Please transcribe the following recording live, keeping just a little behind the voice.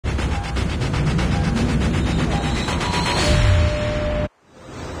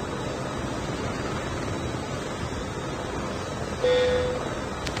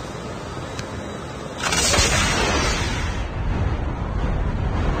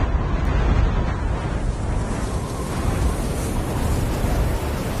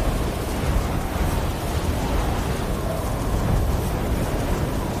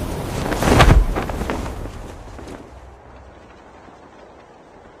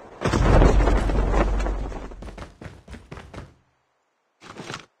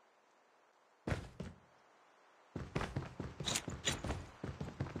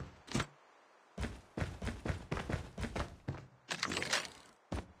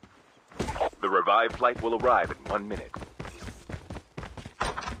revived flight will arrive in 1 minute.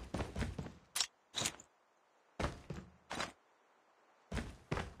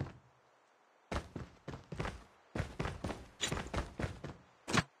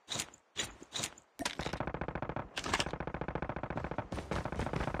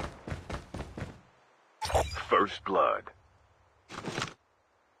 First blood.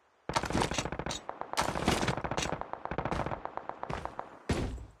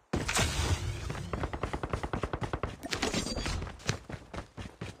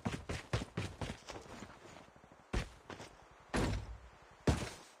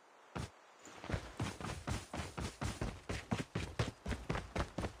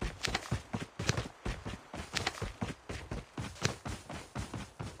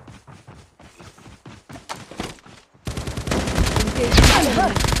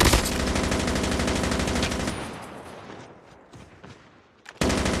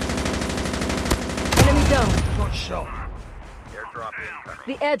 Enemy down. Got shot. Airdrop incoming.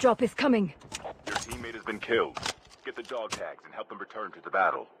 The airdrop is coming. Your teammate has been killed. Get the dog tags and help them return to the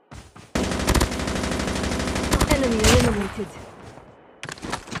battle. Enemy eliminated.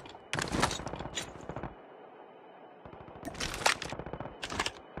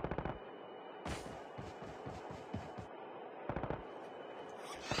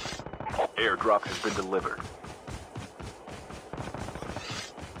 Airdrop has been delivered.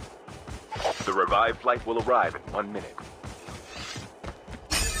 The revived flight will arrive in 1 minute.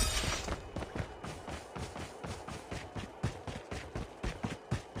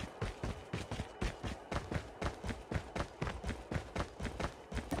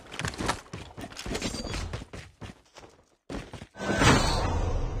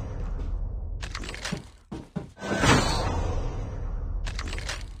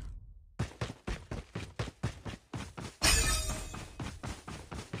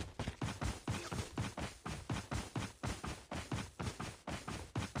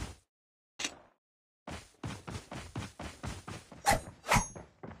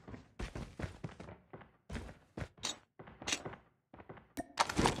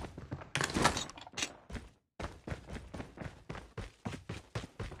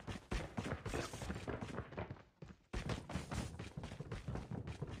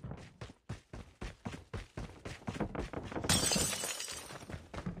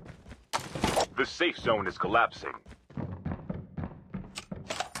 The safe zone is collapsing.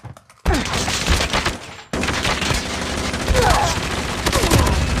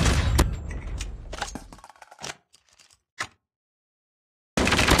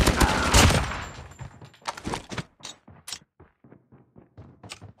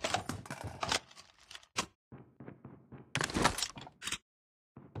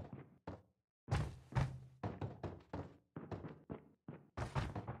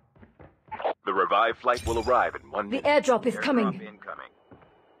 The revived flight will arrive in 1 The minute. airdrop is coming. Incoming.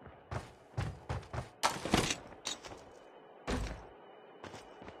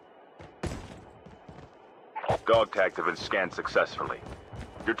 Dog tags have been scanned successfully.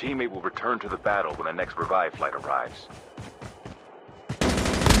 Your teammate will return to the battle when the next revived flight arrives.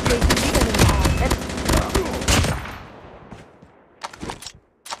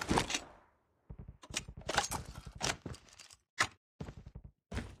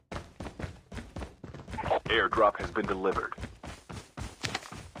 Airdrop has been delivered.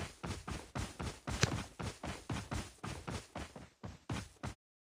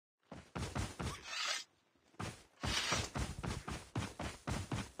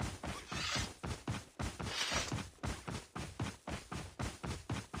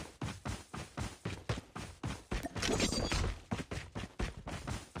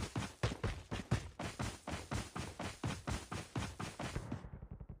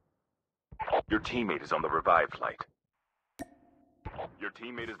 Your teammate is on the revived flight. Your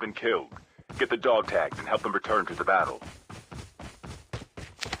teammate has been killed. Get the dog tags and help them return to the battle.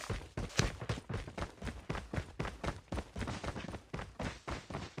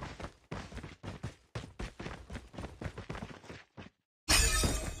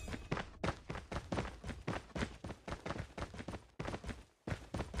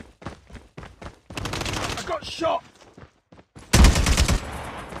 I got shot.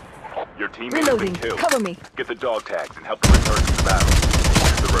 Your teammate has Reloading. been killed. Cover me. Get the dog tags and help them return to the battle.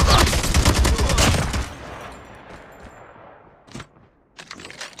 The revive.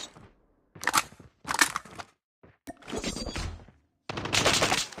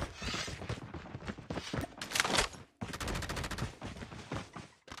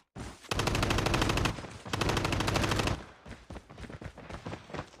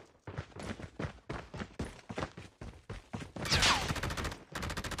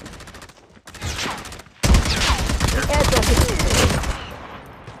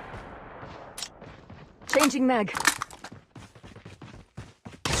 Changing mag.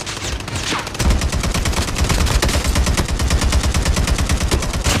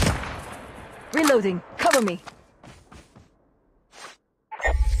 Reloading. Cover me.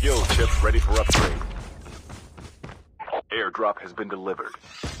 Skill chip ready for upgrade. Airdrop has been delivered.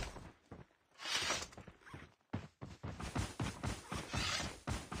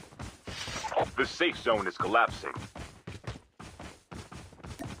 The safe zone is collapsing.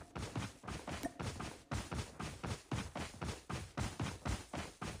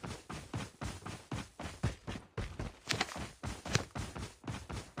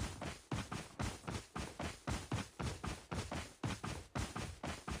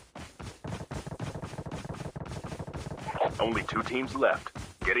 Only 2 teams left,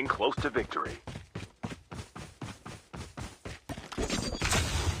 getting close to victory.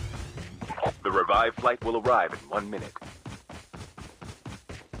 The revive flight will arrive in 1 minute.